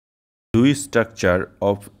Lewis structure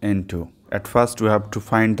of N2. At first we have to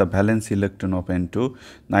find the valence electron of N2.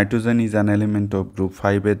 Nitrogen is an element of group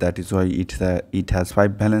 5a, that is why it has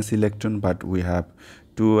 5 valence electron, but we have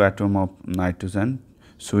 2 atoms of nitrogen,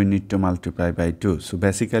 so we need to multiply by 2. So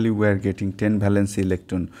basically we are getting 10 valence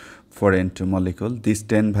electron for N2 molecule. This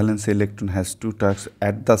 10 valence electron has 2 tasks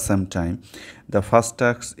at the same time. The first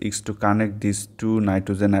task is to connect these 2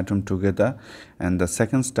 nitrogen atoms together, and the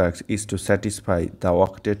second task is to satisfy the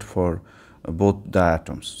octet for both the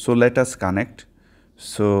atoms. So let us connect.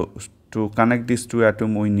 So to connect these 2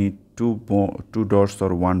 atoms we need 2 dots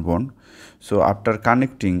or 1 bond. So after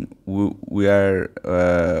connecting we have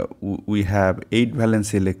 8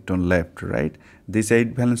 valence electron left, right? This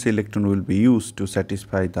 8 valence electron will be used to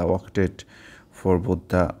satisfy the octet for both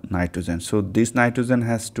the nitrogen. So this nitrogen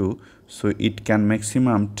has 2, so it can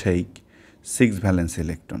maximum take 6 valence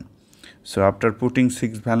electron. So after putting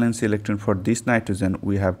 6 valence electron for this nitrogen,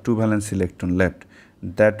 we have 2 valence electron left.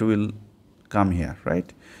 That will come here,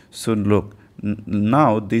 right? So look,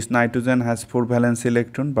 now this nitrogen has 4 valence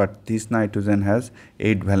electron, but this nitrogen has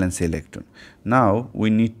 8 valence electron. Now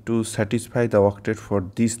we need to satisfy the octet for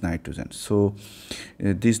this nitrogen. So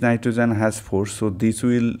this nitrogen has 4, so this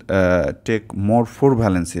will take more 4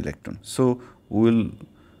 valence electron. So we'll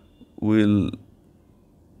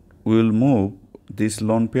move this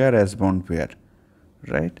lone pair as bond pair,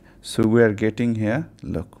 right? So we are getting here,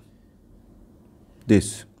 look,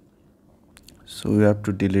 this. So we have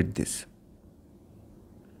to delete this.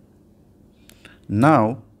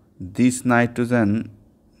 Now this nitrogen,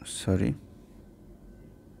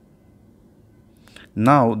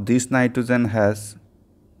 now this nitrogen has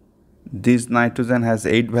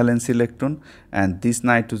 8 valence electron, and this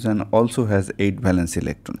nitrogen also has 8 valence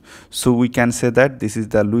electron. So we can say that this is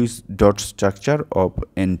the Lewis dot structure of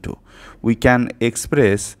N2. We can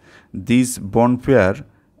express this bond pair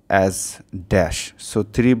as dash. So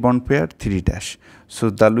 3 bond pair, 3 dash. So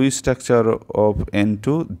the Lewis structure of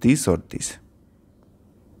N2, this or this.